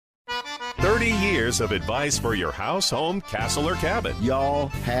30 years of advice for your house, home, castle, or cabin. Y'all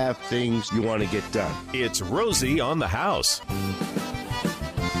have things you want to get done. It's Rosie on the House.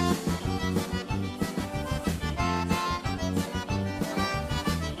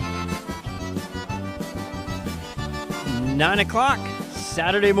 Nine o'clock,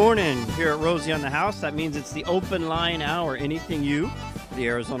 Saturday morning here at Rosie on the House. That means it's the open line hour. Anything you, the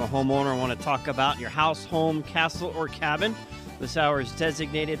Arizona homeowner, want to talk about in your house, home, castle, or cabin, this hour is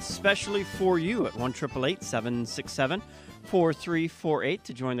designated specially for you at 1-888-767-4348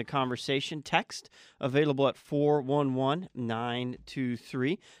 to join the conversation. Text available at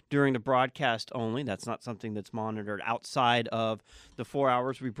 411-923 during the broadcast only. That's not something that's monitored outside of the 4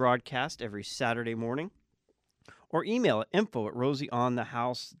 hours we broadcast every Saturday morning. Or email at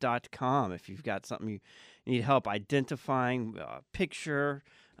info@rosieonthehouse.com if you've got something you need help identifying, a picture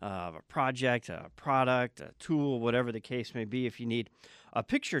of a project, a product, a tool, whatever the case may be. If you need a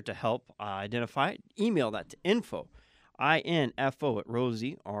picture to help identify it, email that to info, I-N-F-O at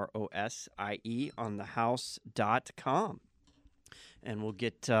Rosie, R-O-S-I-E, on thehouse.com. And we'll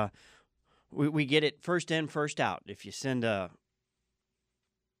get, we get it first in, first out. If you send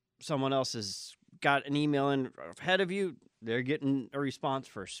someone else's got an email in ahead of you, they're getting a response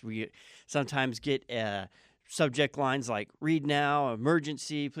first. We sometimes get subject lines like "read now,"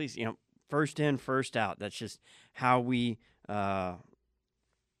 "emergency," please. First in, first out. That's just how we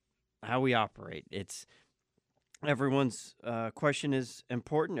operate. It's everyone's question is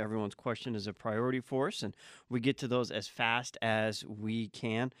important. Everyone's question is a priority for us, and we get to those as fast as we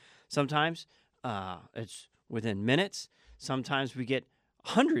can. Sometimes it's within minutes. Sometimes we get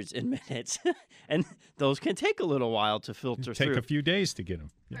hundreds in minutes, and those can take a little while to filter through. Take a few days to get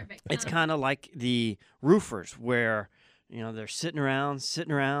them. Yeah. Perfect. It's kind of like the roofers where, they're sitting around. It's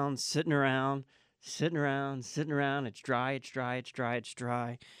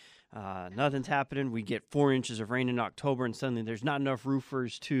dry. Nothing's happening. We get 4 inches of rain in October, and suddenly there's not enough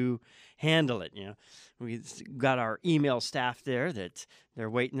roofers to handle it. We got our email staff there that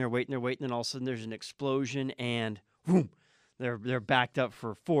they're waiting, and all of a sudden there's an explosion, and boom, they're backed up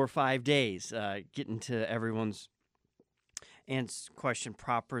for 4 or 5 days, getting to everyone's question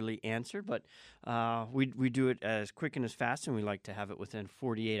properly answered. But we do it as quick and as fast, and we like to have it within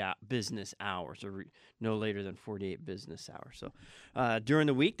 48 business hours, or no later than 48 business hours. So during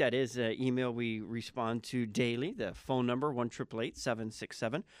the week, that is an email we respond to daily. The phone number,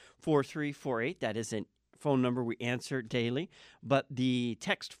 1-888-767-4348. That is a phone number we answer daily. But the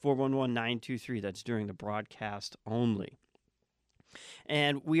text, 411-923, that's during the broadcast only.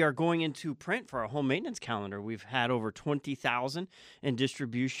 And we are going into print for our home maintenance calendar. We've had over 20,000 in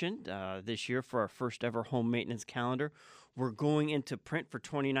distribution this year for our first ever home maintenance calendar. We're going into print for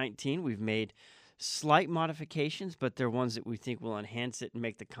 2019. We've made slight modifications, but they're ones that we think will enhance it and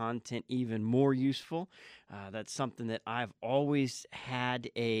make the content even more useful. That's something that I've always had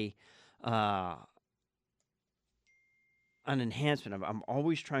an enhancement. I'm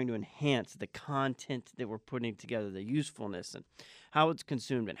always trying to enhance the content that we're putting together, the usefulness and how it's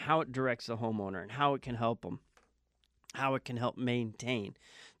consumed and how it directs the homeowner and how it can help them, how it can help maintain.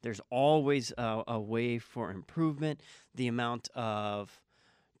 There's always a way for improvement. The amount of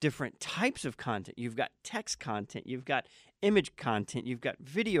different types of content. You've got text content, you've got image content, you've got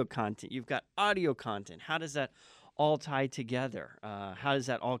video content, you've got audio content. How does that all tie together? How is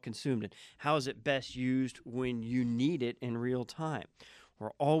that all consumed? And how is it best used when you need it in real time?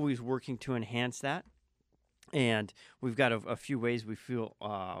 We're always working to enhance that. And we've got a few ways we feel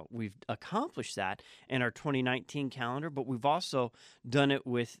we've accomplished that in our 2019 calendar, but we've also done it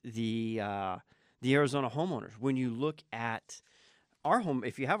with the Arizona homeowners. When you look at our home,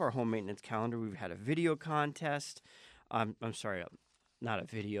 if you have our home maintenance calendar, we've had a video contest. I'm sorry, not a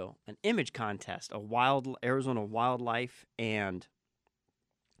video, an image contest, Arizona wildlife and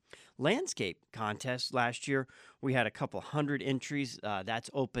landscape contest. Last year, we had a couple hundred entries.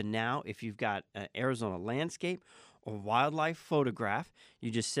 That's open now. If you've got an Arizona landscape or wildlife photograph, you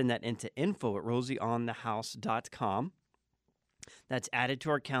just send that into info@rosieonthehouse.com. That's added to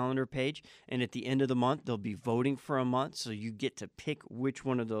our calendar page, and at the end of the month, they'll be voting for a month, so you get to pick which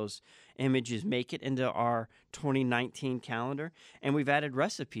one of those images make it into our 2019 calendar. And we've added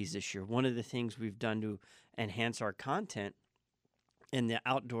recipes this year. One of the things we've done to enhance our content in the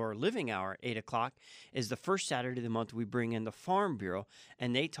outdoor living hour, 8 o'clock, is the first Saturday of the month we bring in the Farm Bureau,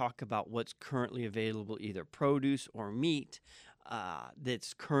 and they talk about what's currently available, either produce or meat,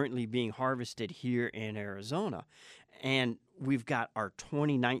 that's currently being harvested here in Arizona. And we've got our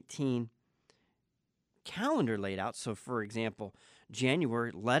 2019 calendar laid out. So, for example,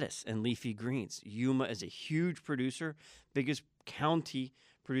 January, lettuce and leafy greens. Yuma is a huge producer, biggest county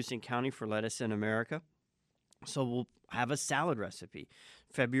producing county for lettuce in America. So we'll have a salad recipe.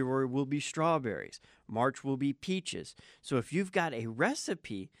 February will be strawberries. March will be peaches. So if you've got a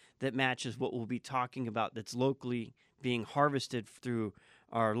recipe that matches what we'll be talking about that's locally being harvested through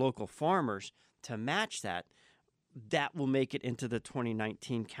our local farmers to match that, that will make it into the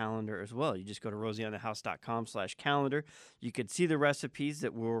 2019 calendar as well. You just go to rosieonthehouse.com/calendar. You can see the recipes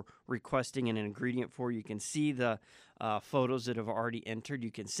that we're requesting an ingredient for. You can see the photos that have already entered.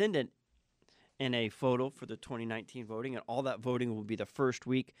 You can send it in a photo for the 2019 voting, and all that voting will be the first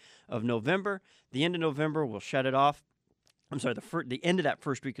week of November. The end of November, we'll shut it off. I'm sorry, the end of that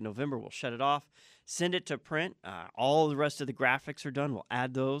first week of November, we'll shut it off, send it to print. All the rest of the graphics are done. We'll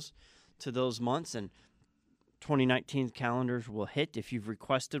add those to those months, and 2019 calendars will hit. If you've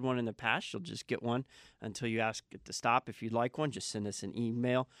requested one in the past, you'll just get one until you ask it to stop. If you'd like one, just send us an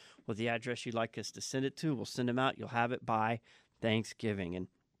email with the address you'd like us to send it to. We'll send them out. You'll have it by Thanksgiving. And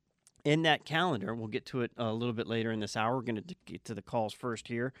in that calendar, we'll get to it a little bit later in this hour. We're going to get to the calls first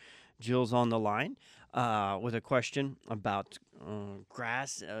here. Jill's on the line with a question about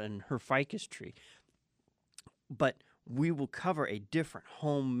grass and her ficus tree. But we will cover a different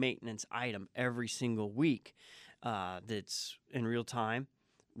home maintenance item every single week that's in real time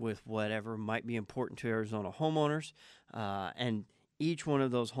with whatever might be important to Arizona homeowners. And each one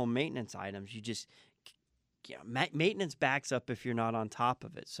of those home maintenance items, maintenance backs up if you're not on top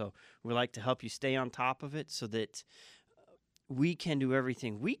of it. So we like to help you stay on top of it so that we can do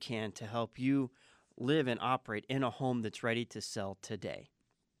everything we can to help you live and operate in a home that's ready to sell today.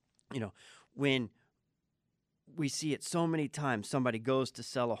 When we see it so many times, somebody goes to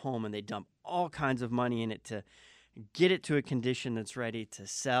sell a home and they dump all kinds of money in it to get it to a condition that's ready to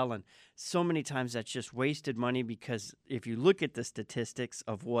sell. And so many times that's just wasted money, because if you look at the statistics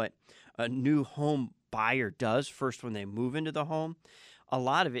of what a new home buyer does first when they move into the home, a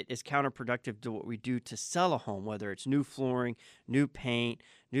lot of it is counterproductive to what we do to sell a home, whether it's new flooring, new paint,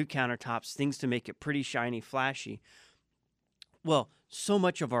 new countertops, things to make it pretty shiny, flashy. Well, so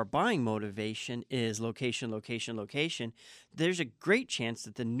much of our buying motivation is location, location, location. There's a great chance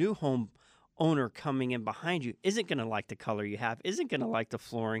that the new home owner coming in behind you isn't going to like the color you have, isn't going to like the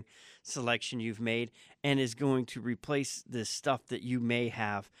flooring selection you've made, and is going to replace this stuff that you may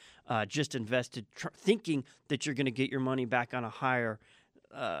have just invested, thinking that you're going to get your money back on a higher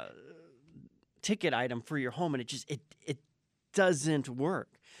ticket item for your home, and it doesn't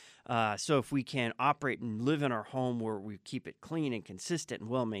work. So if we can operate and live in our home where we keep it clean and consistent and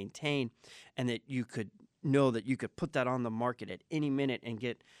well maintained, and that you could know that you could put that on the market at any minute and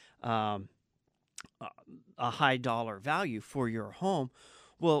get a high dollar value for your home,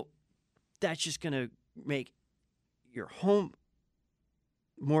 well, that's just going to make your home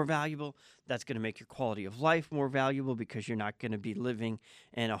more valuable. That's going to make your quality of life more valuable, because you're not going to be living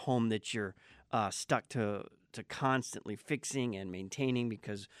in a home that you're stuck to constantly fixing and maintaining,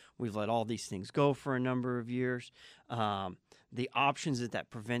 because we've let all these things go for a number of years. The options that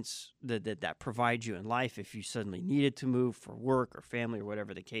provides you in life, if you suddenly needed to move for work or family or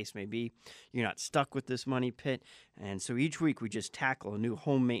whatever the case may be, you're not stuck with this money pit. And so each week we just tackle a new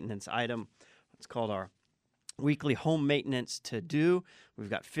home maintenance item. It's called our weekly home maintenance to do. We've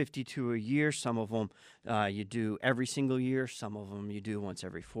got 52 a year. Some of them you do every single year. Some of them you do once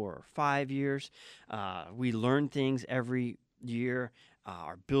every 4 or 5 years. We learn things every year.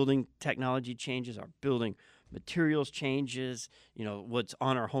 Our building technology changes. Our building materials changes. What's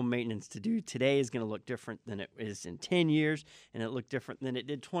on our home maintenance to do today is going to look different than it is in 10 years, and it looked different than it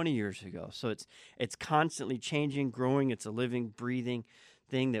did 20 years ago. So it's constantly changing, growing. It's a living, breathing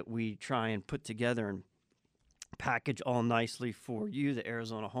thing that we try and put together and package all nicely for you, the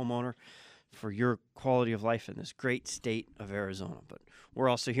Arizona homeowner, for your quality of life in this great state of Arizona. But we're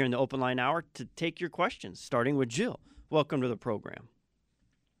also here in the open line hour to take your questions, starting with Jill. Welcome to the program.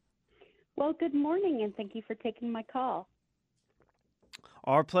 Well, good morning, and thank you for taking my call.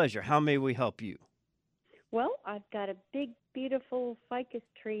 Our pleasure. How may we help you? Well, I've got a big, beautiful ficus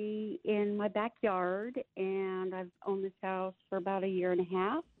tree in my backyard, and I've owned this house for about a year and a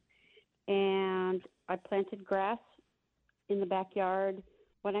half. And I planted grass in the backyard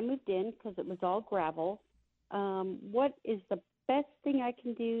when I moved in because it was all gravel. What is the best thing I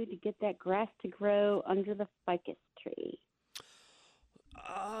can do to get that grass to grow under the ficus tree?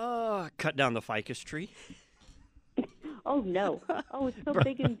 Cut down the ficus tree. Oh, no. Oh, it's so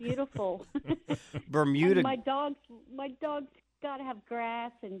big and beautiful. Bermuda. And my dogs got to have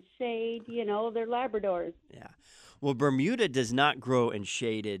grass and shade. They're Labradors. Yeah. Well, Bermuda does not grow in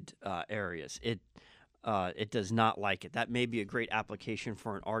shaded areas. It does not like it. That may be a great application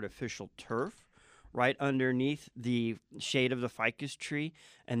for an artificial turf right underneath the shade of the ficus tree,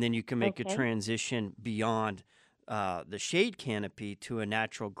 and then you can make a Okay. transition beyond the shade canopy to a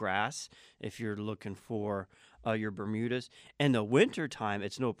natural grass if you're looking for your Bermudas. In the winter time,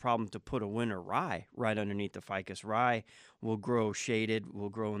 it's no problem to put a winter rye right underneath the ficus. Rye will grow shaded, will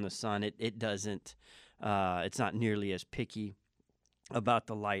grow in the sun. It doesn't, it's not nearly as picky about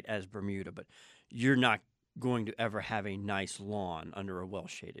the light as Bermuda, but you're not going to ever have a nice lawn under a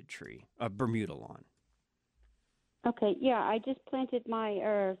well-shaded tree, a Bermuda lawn. Okay, yeah, I just planted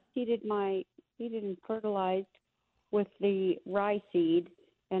seeded and fertilized with the rye seed,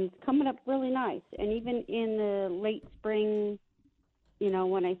 and it's coming up really nice. And even in the late spring,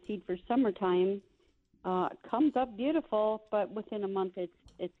 when I seed for summertime, it comes up beautiful, but within a month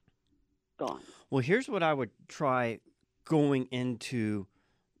it's gone. Well, here's what I would try going into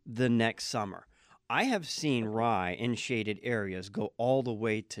the next summer. I have seen rye in shaded areas go all the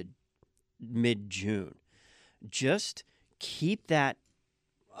way to mid-June. Just keep that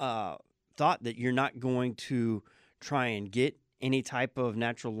thought that you're not going to try and get any type of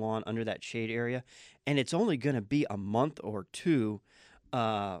natural lawn under that shade area, and it's only going to be a month or two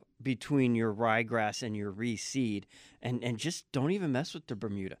between your ryegrass and your reseed, and just don't even mess with the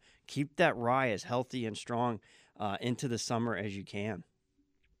Bermuda. Keep that rye as healthy and strong into the summer as you can.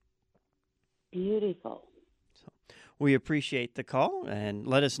 Beautiful. We appreciate the call, and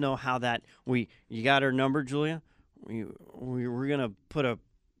let us know how you got our number, Julia. We're gonna put a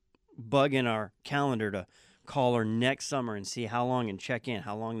bug in our calendar to call her next summer and see how long, and check in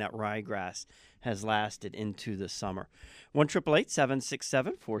how long that ryegrass has lasted into the summer.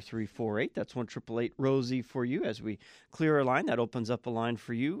 1-888-767-4348. That's 1-888-ROSIE for you. As we clear our line, that opens up a line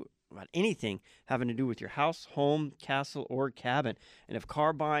for you about anything having to do with your house, home, castle, or cabin. And if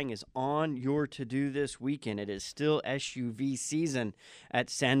car buying is on your to-do this weekend, it is still SUV season at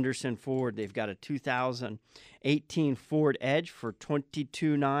Sanderson Ford. They've got a 2018 Ford Edge for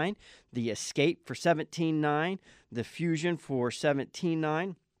 $22,900, the Escape for $17,900, the Fusion for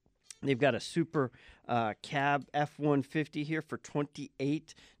 $17,900. They've got a super cab F-150 here for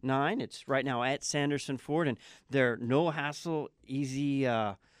 $28,900. It's right now at Sanderson Ford, and they're no hassle, easy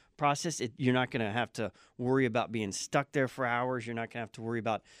process. You're not going to have to worry about being stuck there for hours. You're not going to have to worry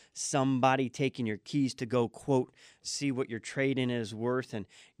about somebody taking your keys to go, quote, see what your trade-in is worth and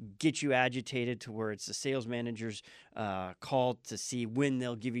get you agitated to where it's the sales manager's call to see when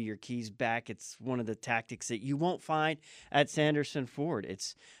they'll give you your keys back. It's one of the tactics that you won't find at Sanderson Ford.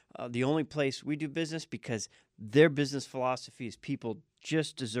 It's the only place we do business because their business philosophy is people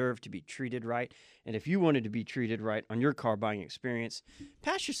just deserve to be treated right. And if you wanted to be treated right on your car buying experience,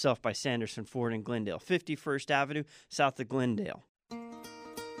 pass yourself by Sanderson Ford in Glendale, 51st Avenue, south of Glendale.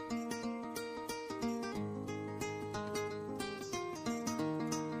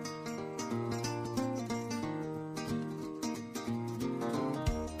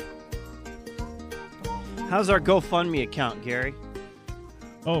 How's our GoFundMe account, Gary?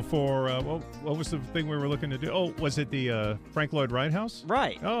 Oh, for what was the thing we were looking to do? Oh, was it the Frank Lloyd Wright House?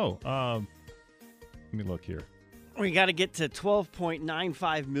 Right. Oh, let me look here. We got to get to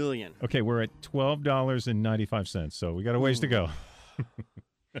 $12.95 million. Okay, we're at $12.95, so we got a ways to go.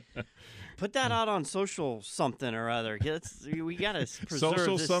 Put that out on social something or other. We got to preserve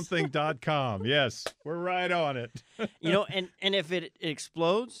this. Socialsomething.com. Yes, we're right on it. And if it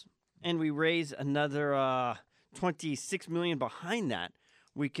explodes and we raise another $26 million behind that,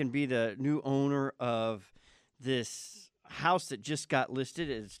 we can be the new owner of this house that just got listed.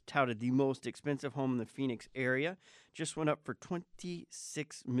 It's touted the most expensive home in the Phoenix area. Just went up for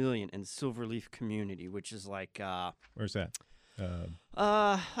 $26 million in Silverleaf Community, which is like Where's that?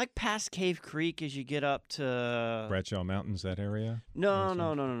 like past Cave Creek as you get up to Bradshaw Mountains, that area? No.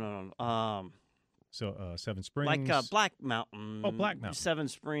 So Seven Springs, Like Black Mountain. Oh, Black Mountain. Seven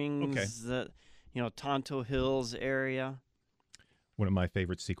Springs. Okay. Tonto Hills area. one of my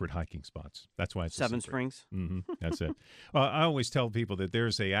favorite secret hiking spots. That's why it's Seven Springs. Mm-hmm. That's it. I always tell people that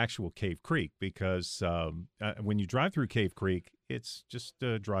there's a actual Cave Creek because when you drive through Cave Creek, it's just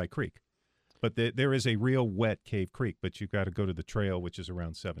a dry creek. But there is a real wet Cave Creek, but you've got to go to the trail, which is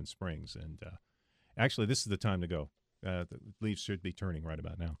around Seven Springs. And actually, this is the time to go. The leaves should be turning right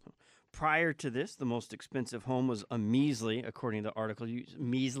about now. Prior to this, the most expensive home was a measly, according to the article,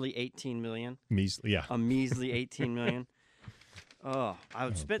 measly $18 million. Measly, yeah. A measly $18 million. Oh,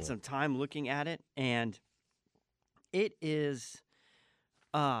 I spent some time looking at it, and it is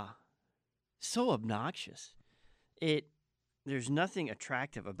so obnoxious. There's nothing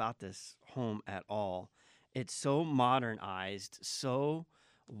attractive about this home at all. It's so modernized, so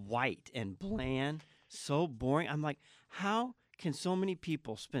white and bland, so boring. I'm like, how can so many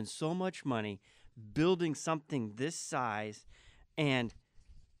people spend so much money building something this size and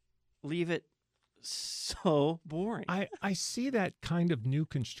leave it so boring. I see that kind of new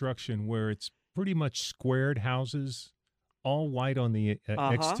construction where it's pretty much squared houses, all white on the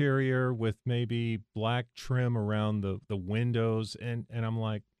exterior with maybe black trim around the windows. And I'm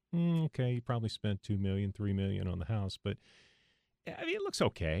like, okay, you probably spent $2 million, $3 million on the house. But, I mean, it looks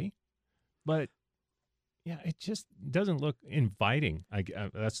okay. But, yeah, it just doesn't look inviting.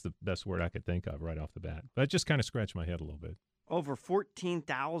 That's the best word I could think of right off the bat. But it just kind of scratched my head a little bit. Over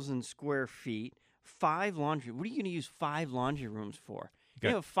 14,000 square feet, 5 laundry. What are you going to use 5 laundry rooms for? You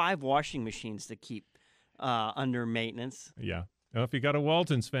have 5 washing machines to keep under maintenance. Yeah. Well, if you got a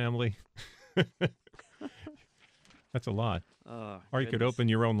Waltons family, that's a lot. Or you could open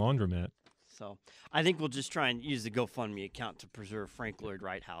your own laundromat. So I think we'll just try and use the GoFundMe account to preserve Frank Lloyd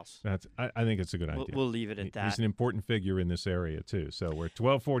Wright House. I think it's a good idea. We'll leave it at that. He's an important figure in this area, too. So we're at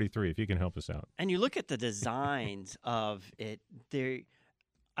 1243 if you can help us out. And you look at the designs of it.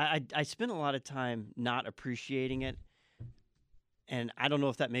 I spend a lot of time not appreciating it. And I don't know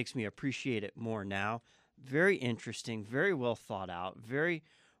if that makes me appreciate it more now. Very interesting, very well thought out, very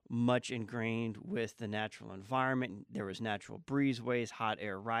much ingrained with the natural environment. There was natural breezeways, hot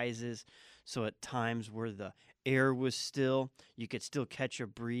air rises. So at times where the air was still, you could still catch a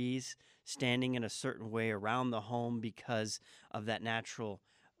breeze standing in a certain way around the home because of that natural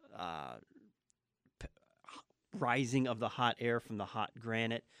rising of the hot air from the hot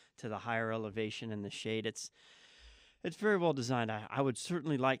granite to the higher elevation in the shade. It's very well designed. I would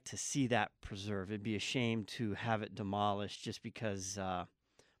certainly like to see that preserved. It'd be a shame to have it demolished just because the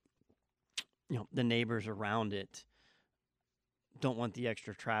neighbors around it don't want the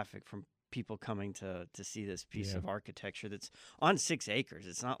extra traffic from people coming to see this piece of architecture that's on 6 acres.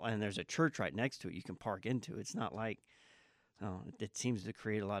 It's not, and there's a church right next to it you can park into. It's not like, it seems to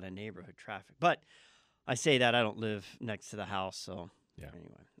create a lot of neighborhood traffic. But I say that I don't live next to the house, so. Yeah.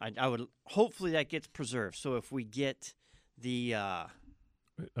 Anyway, I would hopefully that gets preserved. So if we get the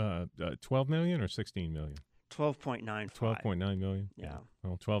 12 million or 16 million? 12.95. 12.9 million. Yeah.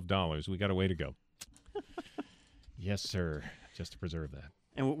 Well, $12. We got a way to go. Yes, sir. Just to preserve that.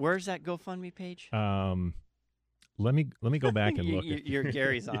 And where's that GoFundMe page? Let me go back and look.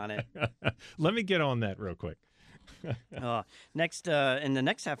 Gary's on it. Let me get on that real quick. Next, in the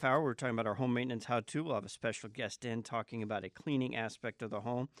next half hour, we're talking about our home maintenance how-to. We'll have a special guest in talking about a cleaning aspect of the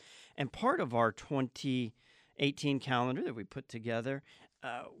home. And part of our 2018 calendar that we put together,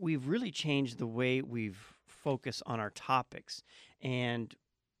 we've really changed the way we've focused on our topics. And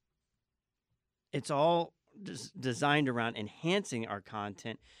it's all designed around enhancing our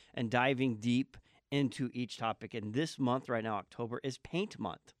content and diving deep into each topic. And this month, right now, October, is Paint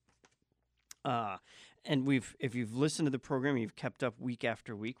Month. And if you've listened to the program, you've kept up week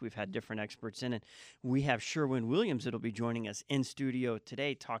after week, we've had different experts in it. We have Sherwin Williams that'll be joining us in studio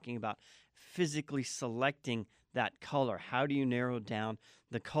today talking about physically selecting that color. How do you narrow down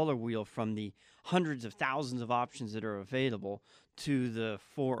the color wheel from the hundreds of thousands of options that are available to the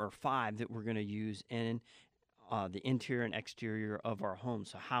 4 or 5 that we're going to use in the interior and exterior of our home?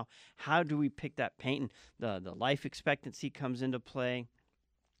 So how do we pick that paint? And the life expectancy comes into play.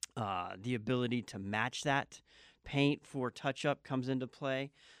 The ability to match that paint for touch-up comes into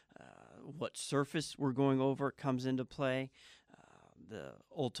play. What surface we're going over comes into play. The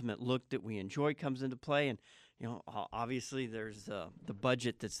ultimate look that we enjoy comes into play. And, obviously there's the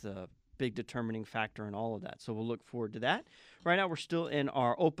budget that's the big determining factor in all of that. So we'll look forward to that. Right now we're still in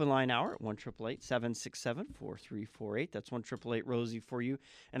our open line hour at 1-888-767-4348. That's 1-888-ROSIE for you.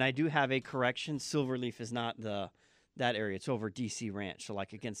 And I do have a correction. Silverleaf is not that area. It's over DC Ranch, so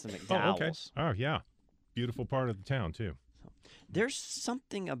like against the McDowells. Oh, okay. Oh, yeah. Beautiful part of the town, too. There's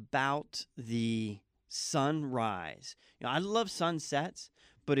something about the sunrise. I love sunsets,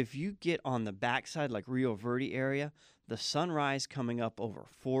 but if you get on the backside, like Rio Verde area, the sunrise coming up over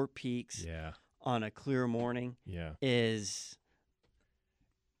 4 Peaks on a clear morning is...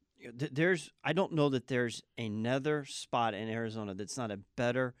 I don't know that there's another spot in Arizona that's not a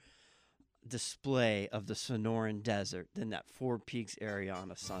better display of the Sonoran Desert than that 4 Peaks area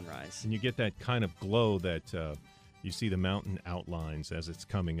on a sunrise. And you get that kind of glow that you see the mountain outlines as it's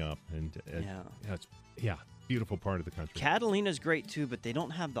coming up. And it's beautiful part of the country. Catalina's great too, but they don't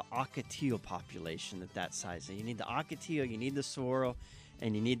have the ocotillo population at that size. So you need the ocotillo, you need the saguaro,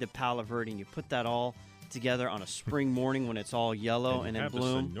 and you need the palo verde, and you put that all together on a spring morning when it's all yellow and in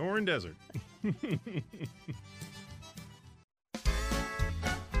bloom. The Sonoran Desert.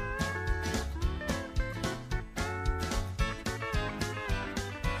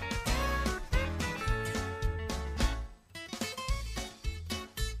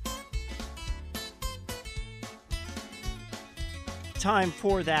 Time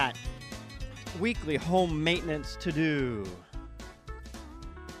for that weekly home maintenance to do.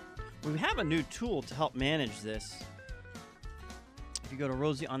 We have a new tool to help manage this. If you go to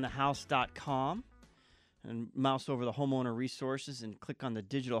rosieonthehouse.com and mouse over the homeowner resources and click on the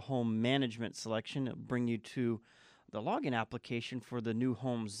digital home management selection, it'll bring you to the login application for the new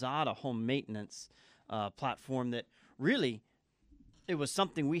HomeZada home maintenance platform that really, it was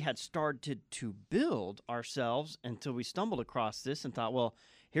something we had started to build ourselves until we stumbled across this and thought, well,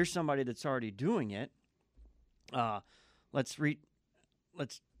 here's somebody that's already doing it. Let's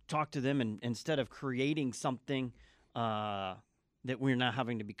talk to them, and instead of creating something that we're now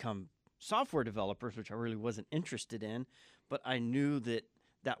having to become software developers, which I really wasn't interested in, but I knew that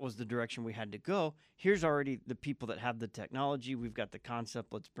that was the direction we had to go. Here's already the people that have the technology. We've got the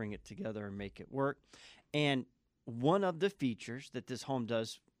concept. Let's bring it together and make it work. And one of the features that this home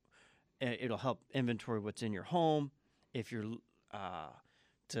does, it'll help inventory what's in your home. If you're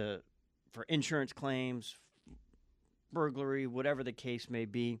for insurance claims, burglary, whatever the case may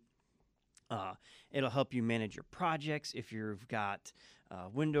be. It'll help you manage your projects if you've got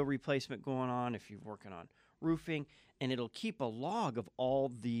window replacement going on, if you're working on roofing, and it'll keep a log of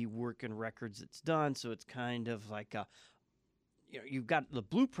all the work and records that's done. So it's kind of like you've got the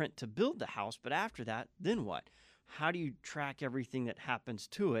blueprint to build the house, but after that, then what? How do you track everything that happens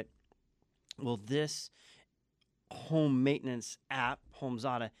to it? Well, this home maintenance app,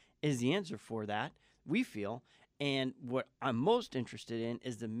 HomeZada, is the answer for that, we feel. And what I'm most interested in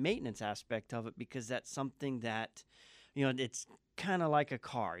is the maintenance aspect of it, because that's something that, it's kind of like a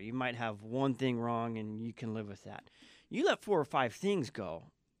car. You might have one thing wrong and you can live with that. You let 4 or 5 things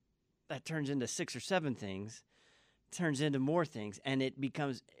go, that turns into 6 or 7 things, turns into more things, and it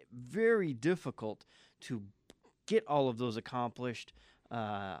becomes very difficult to get all of those accomplished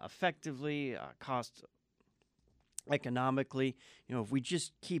effectively, cost economically, if we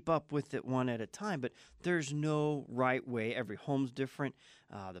just keep up with it one at a time. But there's no right way. Every home's different.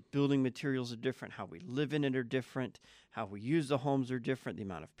 The building materials are different. How we live in it are different. How we use the homes are different. The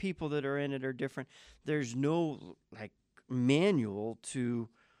amount of people that are in it are different. There's no manual to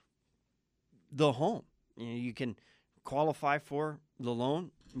the home. You can qualify for the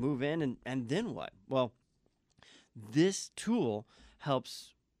loan, move in, and then what? Well, this tool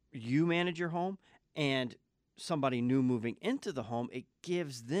helps you manage your home, and somebody new moving into the home, it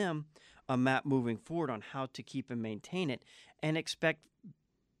gives them a map moving forward on how to keep and maintain it, and expect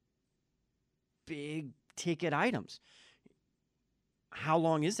big ticket items. How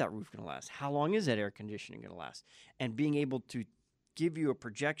long is that roof going to last? How long is that air conditioning going to last? And being able to give you a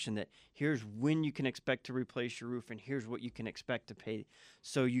projection that here's when you can expect to replace your roof and here's what you can expect to pay,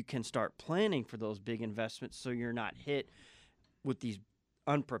 so you can start planning for those big investments, so you're not hit with these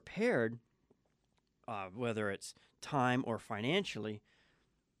unprepared, whether it's time or financially,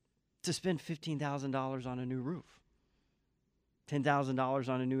 to spend $15,000 on a new roof, $10,000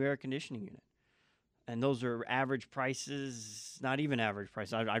 on a new air conditioning unit. And those are average prices, not even average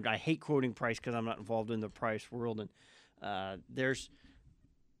prices. I hate quoting price because I'm not involved in the price world. And there's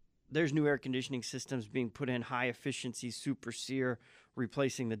new air conditioning systems being put in, high efficiency, super sear,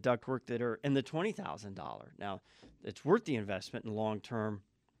 replacing the ductwork, that are in the $20,000. Now, it's worth the investment in long term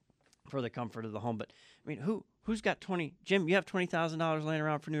for the comfort of the home. But I mean, who's got Jim, you have $20,000 laying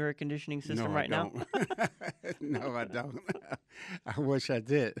around for new air conditioning system right now? No, I don't. I wish I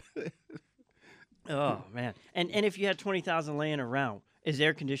did. Oh man. And if you had $20,000 laying around, is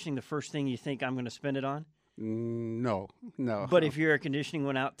air conditioning the first thing you think I'm going to spend it on? No. But if your air conditioning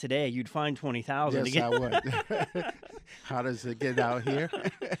went out today, you'd find $20,000 yes, I would. How does it get out here?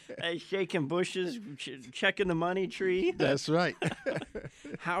 Shaking bushes, checking the money tree. That's right.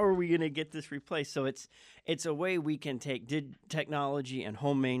 How are we going to get this replaced? So it's a way we can take technology and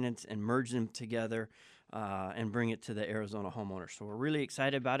home maintenance and merge them together and bring it to the Arizona homeowner. So we're really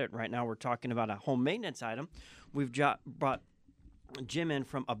excited about it. Right now we're talking about a home maintenance item. We've brought Jim in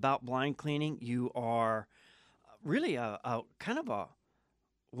from About Blind Cleaning. You are really a kind of a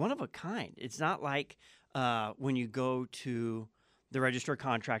one of a kind. It's not like when you go to the registered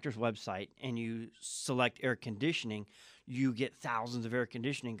contractor's website and you select air conditioning, you get thousands of air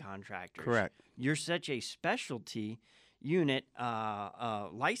conditioning contractors. Correct. You're such a specialty unit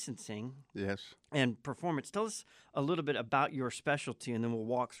licensing, yes, and performance. Tell us a little bit about your specialty, and then we'll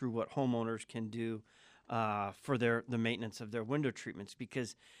walk through what homeowners can do for the maintenance of their window treatments,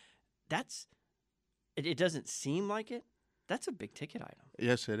 because it doesn't seem like it. That's a big ticket item.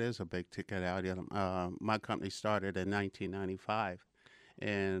 Yes, it is a big ticket item. My company started in 1995,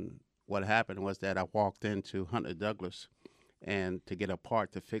 and what happened was that I walked into Hunter Douglas and to get a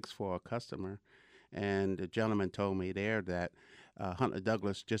part to fix for a customer, and the gentleman told me there that Hunter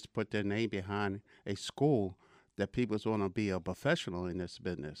Douglas just put their name behind a school that people's want to be a professional in this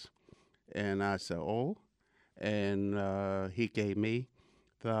business. And I said, oh, and he gave me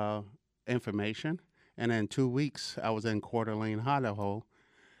the information. And in 2 weeks, I was in Coeur d'Alene, Idaho,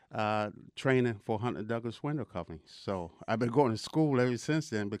 training for Hunter Douglas window coverings. So I've been going to school ever since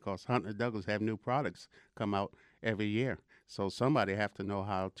then because Hunter Douglas have new products come out every year. So somebody have to know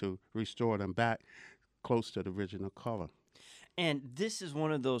how to restore them back close to the original color. And this is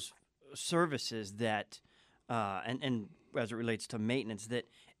one of those services that, and as it relates to maintenance, that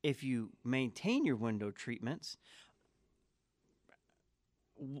if you maintain your window treatments,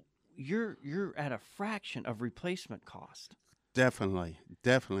 you're at a fraction of replacement cost. Definitely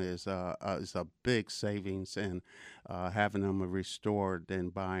is a big savings in having them restored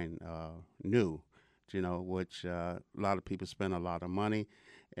than buying new. You know, which a lot of people spend a lot of money,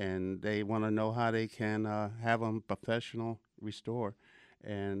 and they want to know how they can have them professional restored,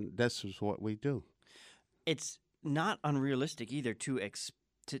 and this is what we do. It's not unrealistic either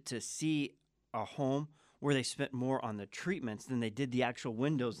to see a home where they spent more on the treatments than they did the actual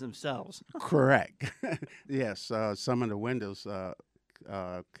windows themselves. Correct. Yes, some of the windows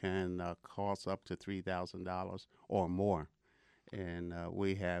can cost up to $3,000 or more, and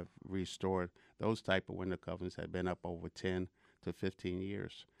we have restored those type of window coverings have been up over 10 to 15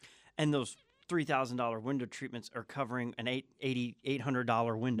 years. And those $3,000 window treatments are covering an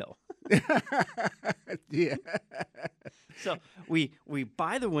 $800 window. Yeah. So we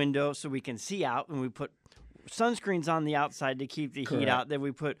buy the window so we can see out, and we put sunscreens on the outside to keep the heat out. Then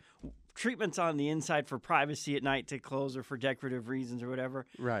we put treatments on the inside for privacy at night to close or for decorative reasons or whatever.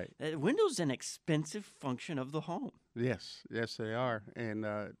 Right. Windows an expensive function of the home. Yes, they are, and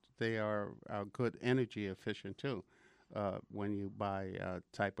they are good energy efficient too. When you buy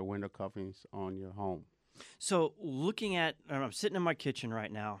type of window coverings on your home. So I'm sitting in my kitchen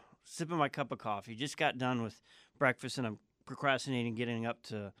right now, sipping my cup of coffee. Just got done with breakfast, and I'm procrastinating getting up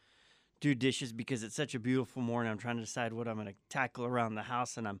to do dishes because it's such a beautiful morning. I'm trying to decide what I'm going to tackle around the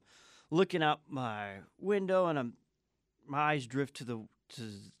house, and I'm looking out my window, and my eyes drift to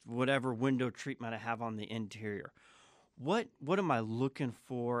whatever window treatment I have on the interior. What am I looking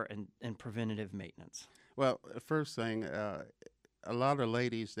for in preventative maintenance? Well, first thing, a lot of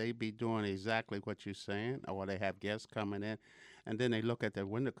ladies, they be doing exactly what you're saying, or they have guests coming in, and then they look at their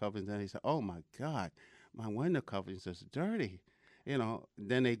window coverings and they say, oh, my God, my window coverings is dirty. You know,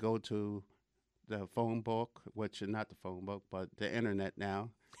 then they go to the phone book, which is not the phone book, but the internet now,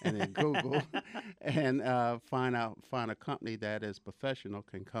 and then Google, and find a company that is professional,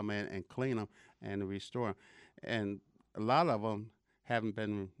 can come in and clean them and restore them. And a lot of them haven't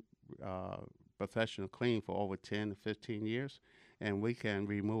been professional clean for over 10 to 15 years, and we can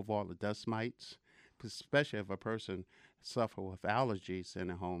remove all the dust mites, especially if a person suffer with allergies in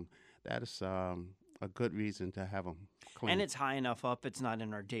the home. That is a good reason to have them clean. And it's high enough up; it's not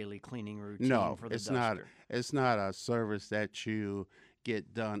in our daily cleaning routine. No, for the it's duster. not. It's not a service that you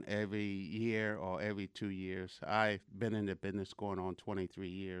get done every year or every 2 years. I've been in the business going on 23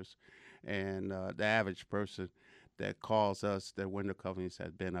 years, and the average person that calls us, their window coverings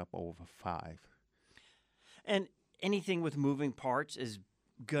has been up over 5. And anything with moving parts is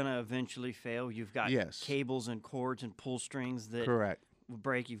gonna eventually fail. You've got cables and cords and pull strings that Correct.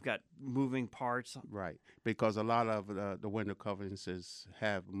 break. You've got moving parts. Right, because a lot of the window coverings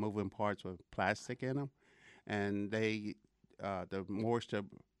have moving parts with plastic in them, and the moisture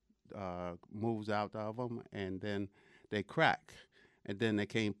moves out of them, and then they crack, and then they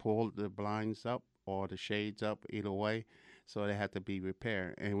can't pull the blinds up or the shades up either way, so they have to be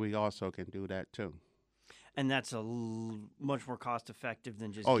repaired, and we also can do that too. And that's much more cost effective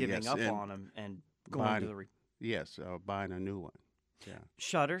than just giving up on them and going to the Yes, buying a new one. Yeah.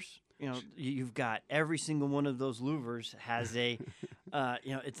 Shutters. You know, you've got every single one of those louvers has a,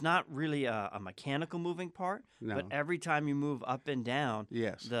 it's not really a mechanical moving part, but every time you move up and down,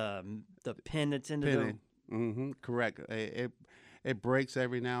 the pin that's into the Mm-hmm. Correct. It breaks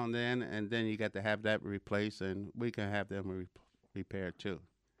every now and then you got to have that replaced, and we can have them repaired too.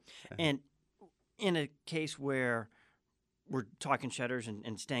 And in a case where we're talking shutters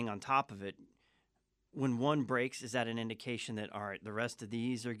and staying on top of it, when one breaks, is that an indication that, all right, the rest of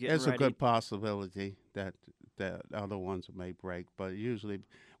these are getting ready? It's a good possibility that the other ones may break, but usually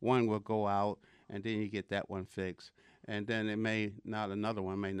one will go out, and then you get that one fixed, and then another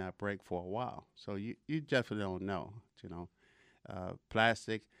one may not break for a while. So you definitely don't know, you know.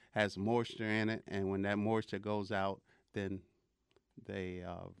 Plastic has moisture in it, and when that moisture goes out, then they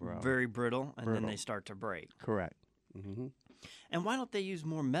very brittle, and then they start to break. Correct. Mm-hmm. And why don't they use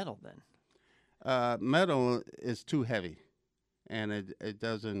more metal then? Metal is too heavy, and it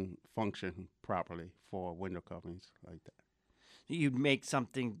doesn't function properly for window coverings like that. You'd make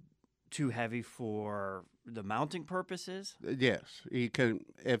something too heavy for the mounting purposes? Yes, you can.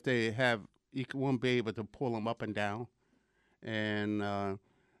 If they have, won't be able to pull them up and down, and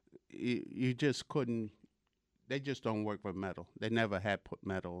you just couldn't. They just don't work with metal. They never had put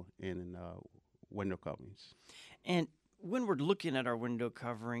metal in window coverings. And when we're looking at our window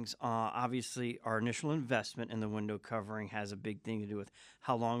coverings, obviously our initial investment in the window covering has a big thing to do with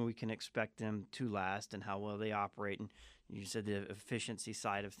how long we can expect them to last and how well they operate. And you said the efficiency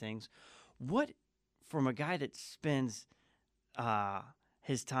side of things. What, from a guy that spends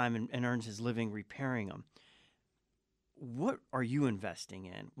his time and earns his living repairing them, what are you investing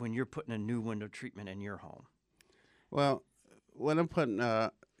in when you're putting a new window treatment in your home? Well, when I'm putting,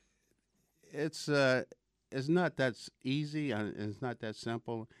 it's not that easy and it's not that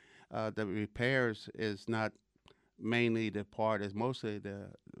simple. The repairs is not mainly the part. Is mostly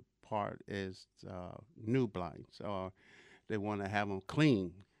the part is new blinds, or they want to have them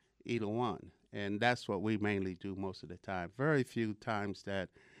clean, either one, and that's what we mainly do most of the time. Very few times that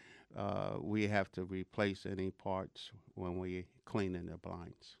we have to replace any parts when we cleaning the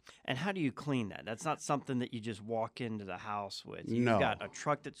blinds. And how do you clean that? That's not something that you just walk into the house with. You've No. got a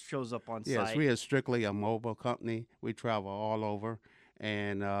truck that shows up on Yes, site. we are strictly a mobile company. We travel all over,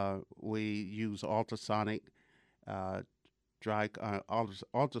 and we use ultrasonic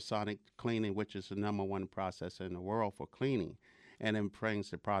ultrasonic cleaning, which is the #1 process in the world for cleaning, and then brings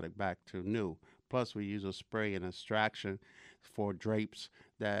the product back to new. Plus, we use a spray and extraction for drapes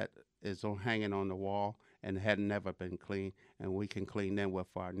that is hanging on the wall and had never been cleaned, and we can clean them with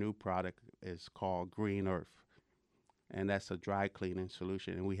our new product. It's called Green Earth, and that's a dry cleaning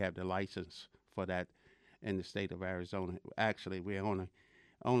solution, and we have the license for that in the state of Arizona. Actually, we're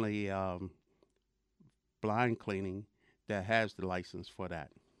only blind cleaning that has the license for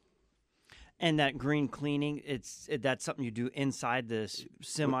that. And that green cleaning, that's something you do inside this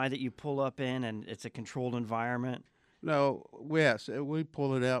semi that you pull up in, and it's a controlled environment? No, yes, we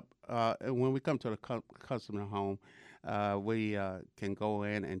pull it up. And when we come to the customer home, we can go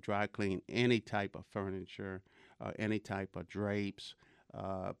in and dry clean any type of furniture, any type of drapes,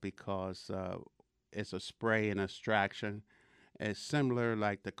 because it's a spray and extraction. It's similar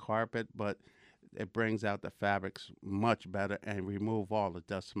like the carpet, but it brings out the fabrics much better and remove all the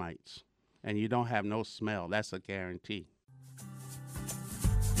dust mites. And you don't have no smell. That's a guarantee.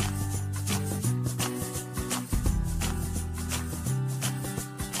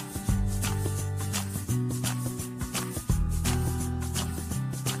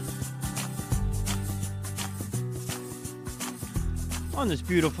 On this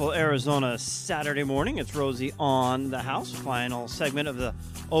beautiful Arizona Saturday morning, it's Rosie on the House, final segment of the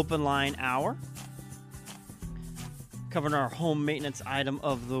Open Line Hour. Covering our home maintenance item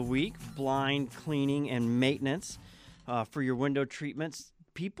of the week, blind cleaning and maintenance for your window treatments.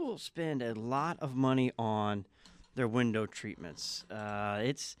 People spend a lot of money on their window treatments.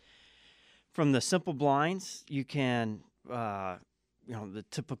 It's from the simple blinds. You can, the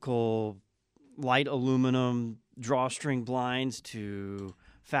typical light aluminum drawstring blinds to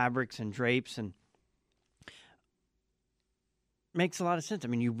fabrics and drapes, and makes a lot of sense. I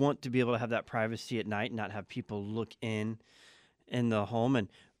mean, you want to be able to have that privacy at night and not have people look in the home. And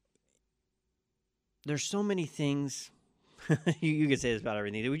there's so many things you could say this about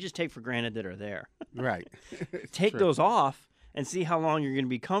everything that we just take for granted that are there. Right. Take True. those off and see how long you're going to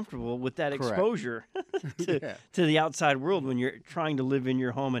be comfortable with that Correct. exposure to the outside world when you're trying to live in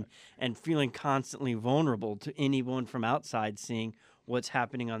your home and feeling constantly vulnerable to anyone from outside seeing what's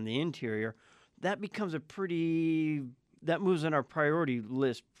happening on the interior. That becomes that moves on our priority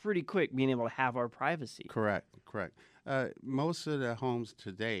list pretty quick, being able to have our privacy. Correct. Most of the homes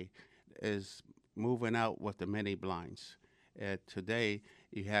today is moving out with the mini blinds. Today,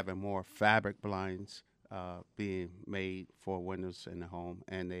 you have more fabric blinds being made for windows in the home,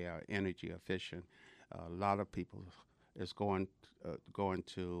 and they are energy efficient. A lot of people is going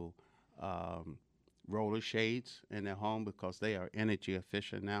to roller shades in their home because they are energy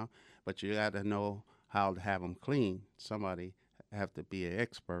efficient now. But you got to know how to have them clean. Somebody have to be an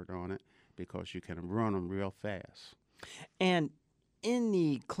expert on it because you can run them real fast. And in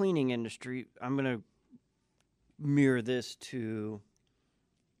the cleaning industry, I'm going to mirror this to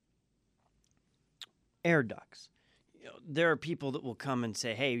air ducts. There are people that will come and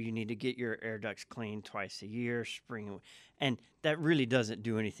say, hey, you need to get your air ducts cleaned twice a year, spring. And that really doesn't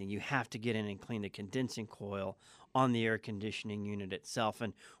do anything. You have to get in and clean the condensing coil on the air conditioning unit itself.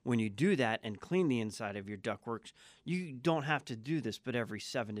 And when you do that and clean the inside of your ductworks, you don't have to do this but every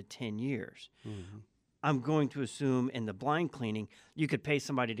 7 to 10 years. Mm-hmm. I'm going to assume in the blind cleaning, you could pay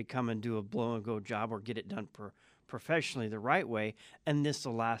somebody to come and do a blow and go job or get it done professionally the right way, and this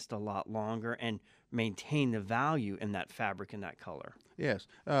will last a lot longer and maintain the value in that fabric and that color. Yes.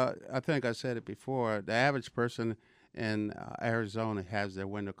 I think I said it before. The average person in Arizona has their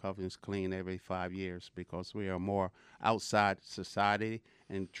window coverings cleaned every 5 years because we are more outside society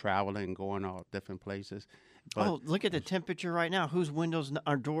and traveling and going all different places. But look at the temperature right now. Whose windows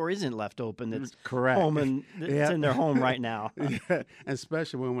or door isn't left open that's correct. home and it's in their home right now? Yeah, and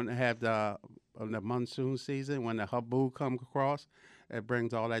especially when we have the monsoon season, when the haboob comes across, it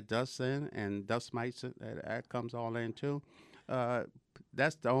brings all that dust in, and dust mites that comes all in too.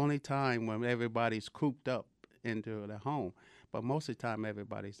 That's the only time when everybody's cooped up into the home. But most of the time,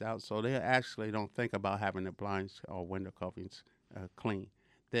 everybody's out, so they actually don't think about having the blinds or window coverings clean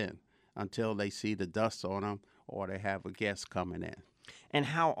then until they see the dust on them or they have a guest coming in. And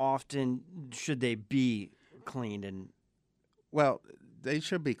how often should they be cleaned? And well, they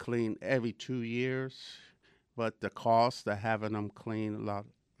should be cleaned every 2 years, but the cost of having them clean, a lot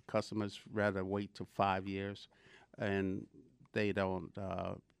of customers rather wait till 5 years, and they don't.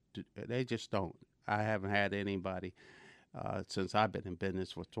 They just don't. I haven't had anybody since I've been in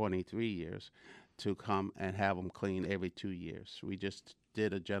business for 23 years to come and have them clean every 2 years. We just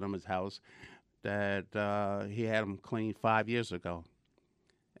did a gentleman's house that he had them cleaned 5 years ago,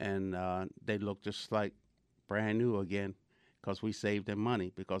 and they look just like brand new again because we saved him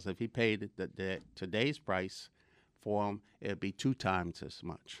money. Because if he paid today's price for them, it'd be 2 times as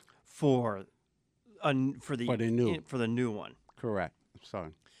much for the new one. Correct.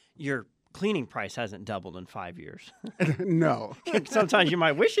 Sorry. Your cleaning price hasn't doubled in 5 years. No. Sometimes you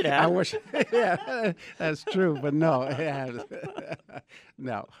might wish it had. I wish. Yeah, that's true, but no, it hasn't.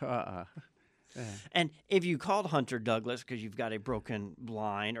 No. And if you called Hunter Douglas because you've got a broken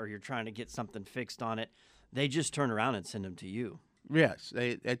blind or you're trying to get something fixed on it, they just turn around and send them to you. Yes,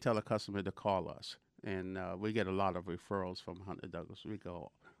 they tell a customer to call us, and we get a lot of referrals from Hunter Douglas. We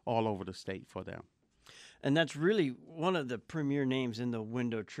go all over the state for them. And that's really one of the premier names in the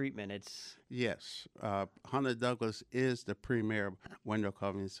window treatment. Yes, Hunter Douglas is the premier window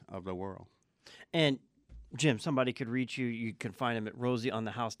coverings of the world. And Jim, somebody could reach you. You can find him at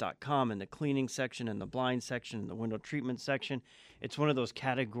rosieonthehouse.com in the cleaning section, in the blind section, in the window treatment section. It's one of those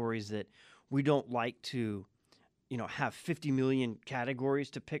categories that we don't like to, have 50 million categories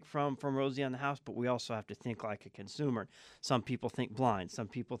to pick from Rosie on the House, but we also have to think like a consumer. Some people think blind, some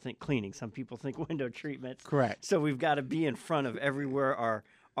people think cleaning, some people think window treatments. Correct. So we've got to be in front of everywhere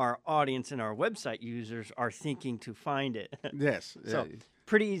our audience and our website users are thinking to find it. Yes. So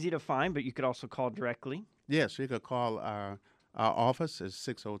pretty easy to find, but you could also call directly. Yes, you could call our office is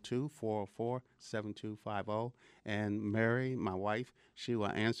 602-404-7250, and Mary, my wife, she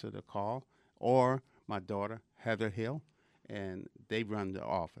will answer the call, or my daughter, Heather Hill, and they run the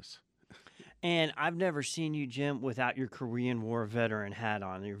office. And I've never seen you, Jim, without your Korean War veteran hat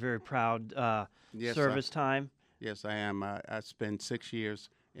on. You're very proud service time. Yes, I am. I spent 6 years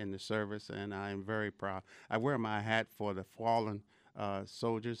in the service, and I am very proud. I wear my hat for the fallen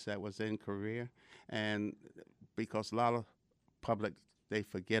soldiers that was in Korea, and because a lot of public, they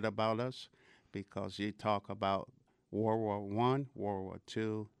forget about us because you talk about World War I, World War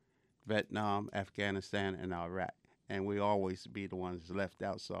II, Vietnam, Afghanistan, and Iraq, and we always be the ones left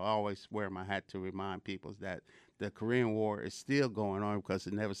out. So I always wear my hat to remind people that the Korean War is still going on because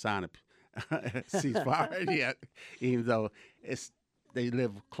it never signed a ceasefire yet, even though they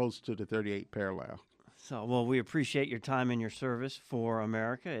live close to the 38th parallel. So, well, we appreciate your time and your service for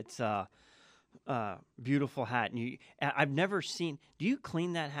America. It's a beautiful hat. And I've never seen, do you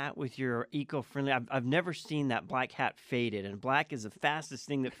clean that hat with your eco-friendly? I've never seen that black hat faded, and black is the fastest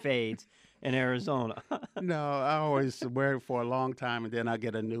thing that fades in Arizona. No, I always wear it for a long time, and then I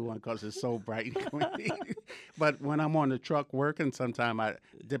get a new one because it's so bright and clean. But when I'm on the truck working, sometimes I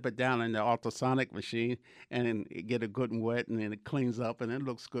dip it down in the ultrasonic machine and get it good and wet, and then it cleans up, and it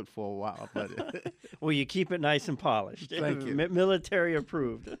looks good for a while. But well, you keep it nice and polished. Thank you. Military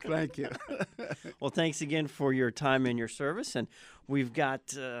approved. Thank you. Well, thanks again for your time and your service. And we've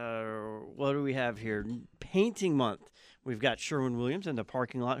got, what do we have here? Painting Month. We've got Sherwin-Williams in the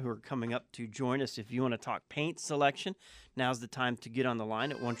parking lot who are coming up to join us. If you want to talk paint selection, now's the time to get on the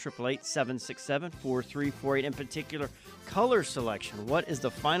line at 1-888-767-4348. In particular, color selection. What is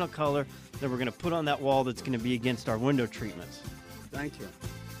the final color that we're going to put on that wall that's going to be against our window treatments? Thank you.